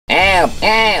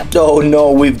Oh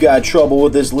no, we've got trouble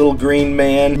with this little green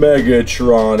man.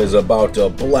 Megatron is about to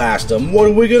blast him. What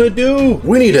are we gonna do?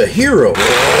 We need a hero.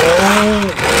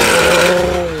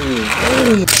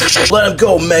 Let him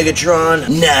go, Megatron.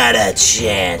 Not a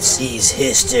chance. He's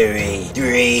history.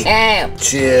 3,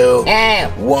 2, 1.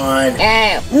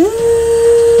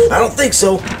 I don't think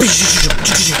so.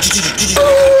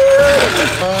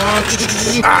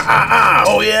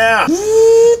 Oh yeah.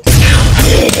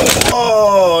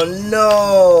 Oh no.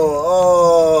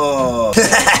 Oh.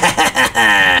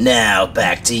 Now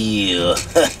back to you.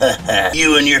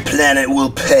 You and your planet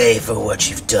will pay for what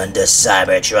you've done to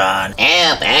Cybertron.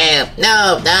 Help,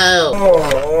 no.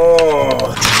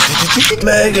 Oh.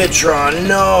 Megatron,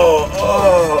 no.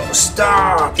 Oh,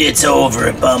 stop. It's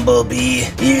over, Bumblebee.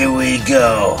 Here we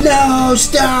go. No,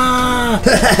 stop.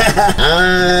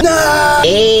 No.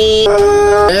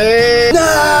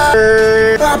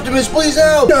 No. Optimus, please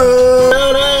help.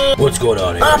 No. What's going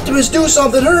on here? Optimus, do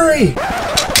something, hurry.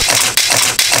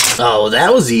 Oh,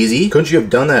 that was easy. Couldn't you have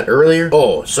done that earlier?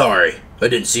 Oh, sorry. I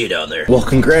didn't see you down there. Well,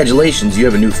 congratulations, you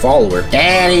have a new follower.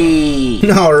 Daddy!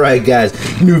 Alright guys,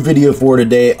 new video for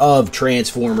today of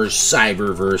Transformers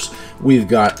Cyberverse. We've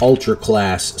got Ultra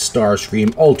Class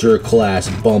Starscream, Ultra Class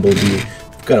Bumblebee.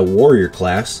 We've got a Warrior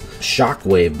Class,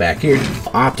 Shockwave back here,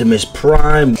 Optimus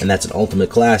Prime, and that's an Ultimate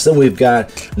Class. Then we've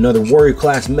got another Warrior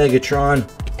Class Megatron,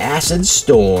 Acid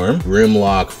Storm,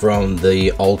 Grimlock from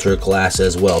the Ultra Class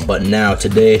as well. But now,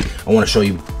 today, I want to show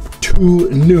you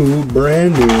two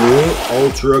brand new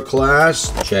Ultra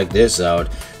Class. Check this out.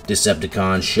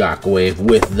 Decepticon Shockwave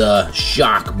with the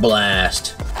Shock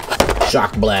Blast.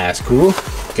 Shock Blast, cool.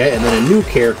 Okay, and then a new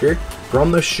character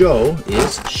from the show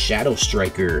is Shadow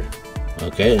Striker.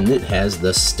 Okay, and it has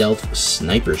the Stealth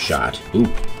Sniper Shot.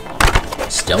 Ooh,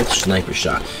 Stealth Sniper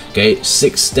Shot. Okay,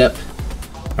 6-step.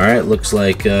 Alright, looks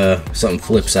like something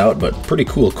flips out, but pretty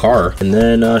cool car. And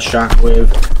then Shockwave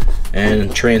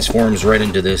and transforms right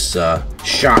into this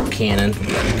shock cannon,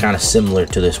 kind of similar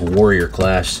to this Warrior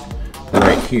Class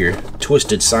right here.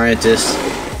 Twisted Scientist,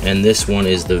 and this one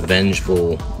is the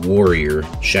Vengeful Warrior.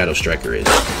 Shadow Striker is.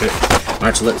 Okay.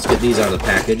 Alright, so let's get these out of the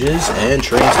packages and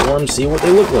transform, see what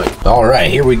they look like. Alright,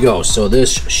 here we go. So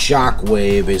this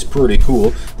Shockwave is pretty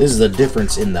cool. This is the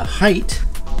difference in the height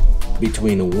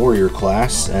between the Warrior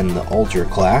Class and the Ultra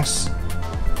Class.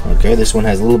 Okay, this one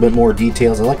has a little bit more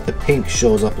details. I like the pink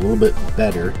shows up a little bit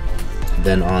better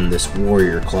than on this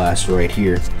Warrior Class right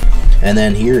here. And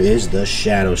then here is the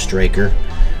Shadow Striker.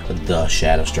 The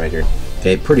Shadow Striker.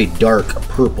 Okay, pretty dark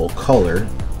purple color.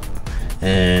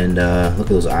 And look at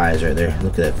those eyes right there.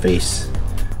 Look at that face.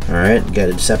 Alright, got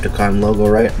a Decepticon logo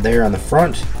right there on the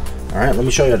front. Alright, let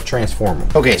me show you how to transform them.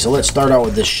 Okay, so let's start out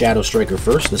with this Shadow Striker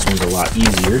first. This one's a lot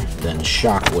easier than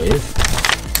Shockwave.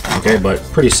 Okay, but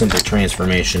pretty simple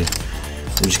transformation.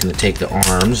 We're just going to take the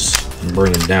arms and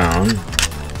bring them down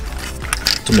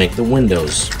to make the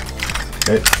windows.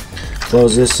 Okay,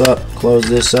 close this up,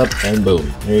 and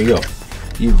boom. There you go.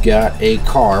 You've got a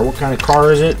car. What kind of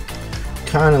car is it?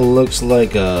 Kind of looks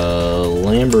like a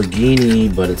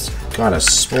Lamborghini, but it's got a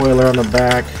spoiler on the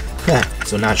back.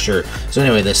 So not sure. So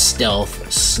anyway, the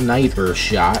Stealth Sniper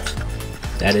Shot.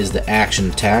 That is the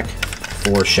action attack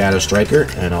for Shadow Striker,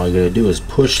 and all you're gonna do is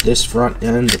push this front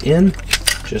end in,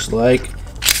 just like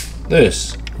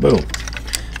this. Boom.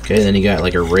 Okay, then you got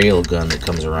like a rail gun that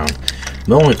comes around.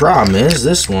 The only problem is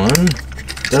this one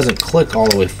doesn't click all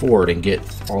the way forward and get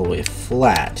all the way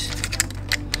flat.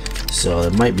 So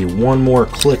there might be one more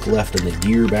click left in the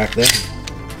gear back there.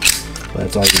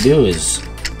 But that's all you do is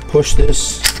push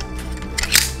this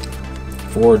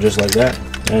forward just like that.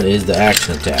 That is the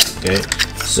action attack. Okay,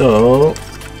 so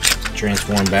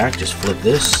transform back, just flip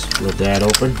this, flip that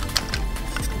open.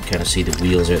 You kind of see the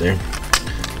wheels right there.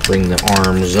 Bring the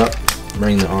arms up,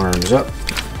 bring the arms up.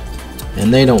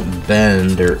 And they don't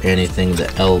bend or anything,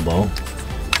 the elbow.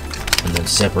 And then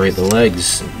separate the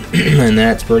legs. And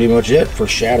that's pretty much it for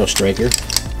Shadow Striker.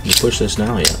 You push this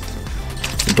now, yeah.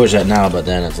 You push that now, but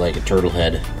then it's like a turtle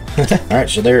head. Alright,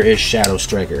 so there is Shadow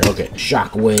Striker. Okay,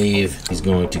 Shockwave. He's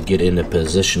going to get into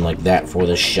position like that for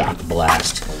the Shock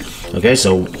Blast. Okay,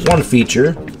 so one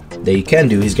feature that you can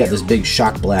do, he's got this big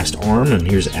Shock Blast arm, and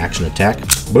here's action attack.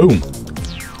 Boom!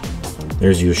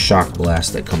 There's your Shock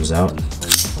Blast that comes out.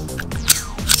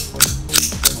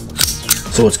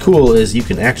 So what's cool is you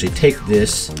can actually take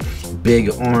this big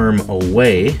arm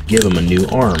away, give him a new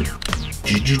arm.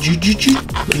 Look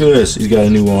at this, he's got a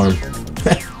new arm.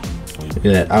 Look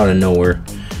at that, out of nowhere,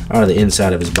 out of the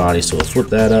inside of his body. So we'll flip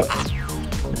that up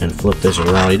and flip this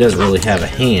around. He doesn't really have a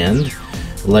hand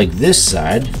like this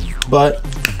side, but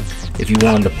if you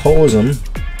wanted to pose him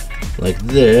like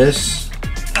this,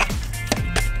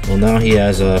 Well, now he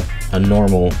has a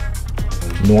normal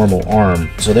arm.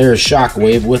 So there's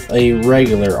Shockwave with a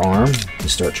regular arm to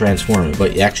start transforming.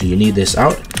 But actually, you need this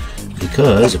out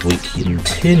because if we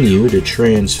continue to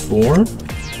transform,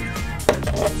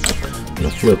 I'm gonna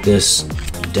flip this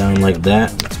down like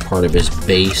that. It's part of his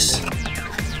base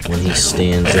when he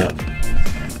stands up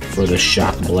for the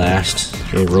shock blast.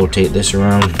 Okay, rotate this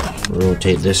around,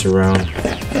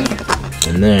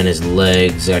 and then his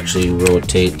legs actually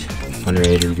rotate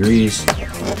 180 degrees,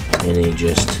 and he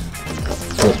just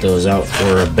flip those out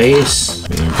for a base.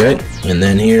 Okay, and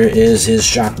then here is his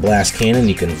shock blast cannon.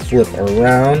 You can flip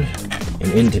around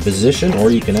and into position, or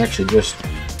you can actually just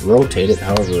rotate it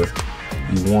however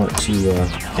you want to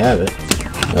have it.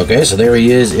 Okay, so there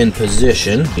he is in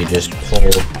position. You just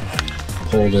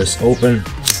pull this open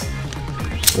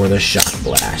for the shock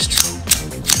blast.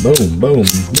 Boom, boom,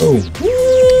 boom.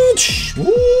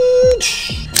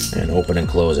 And open and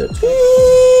close it.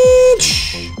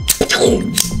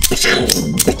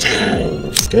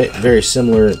 Okay, very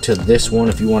similar to this one.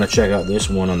 If you want to check out this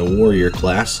one on the warrior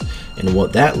class and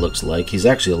what that looks like, he's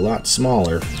actually a lot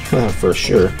smaller for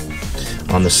sure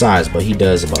on the size, but he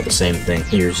does about the same thing.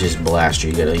 Here's his blaster.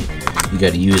 You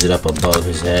gotta use it up above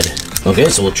his head. Okay,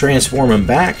 so we'll transform him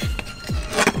back.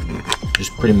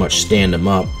 Just pretty much stand him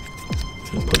up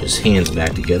and put his hands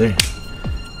back together.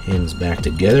 Hands back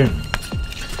together.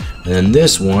 And then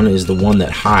this one is the one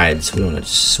that hides. We want to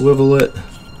swivel it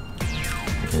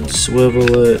and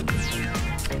swivel it.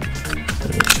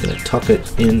 And we're just gonna tuck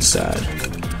it inside.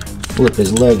 Flip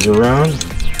his legs around.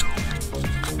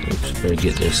 Oops, better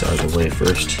get this out of the way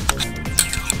first.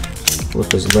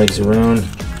 Flip his legs around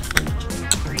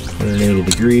 180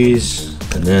 degrees,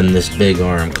 and then this big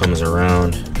arm comes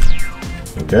around.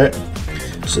 Okay,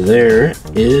 so there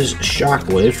is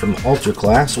Shockwave from Ultra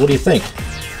Class. What do you think?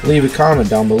 Leave a comment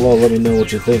down below. Let me know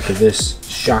what you think of this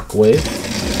Shockwave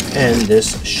and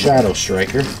this Shadow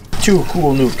Striker. Two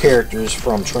cool new characters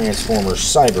from Transformers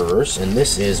Cyberverse, and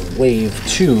this is Wave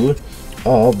 2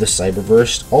 of the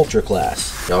Cyberverse Ultra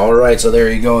Class. Alright, so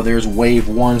there you go. There's Wave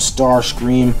 1,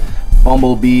 Starscream,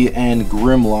 Bumblebee, and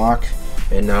Grimlock.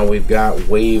 And now we've got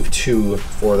Wave 2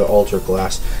 for the Ultra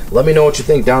Class. Let me know what you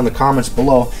think down in the comments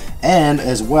below. And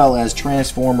as well as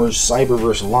Transformers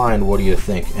Cyberverse line, what do you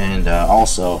think? And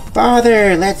also,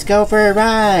 Father, let's go for a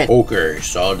ride. okay,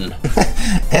 son.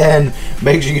 And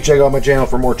make sure you check out my channel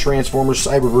for more Transformers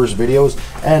Cyberverse videos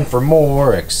and for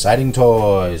more exciting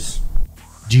toys.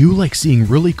 Do you like seeing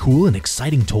really cool and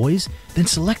exciting toys? Then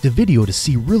select a video to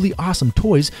see really awesome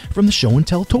toys from the Show and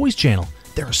Tell Toys channel.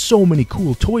 There are so many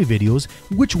cool toy videos.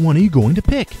 Which one are you going to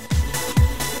pick?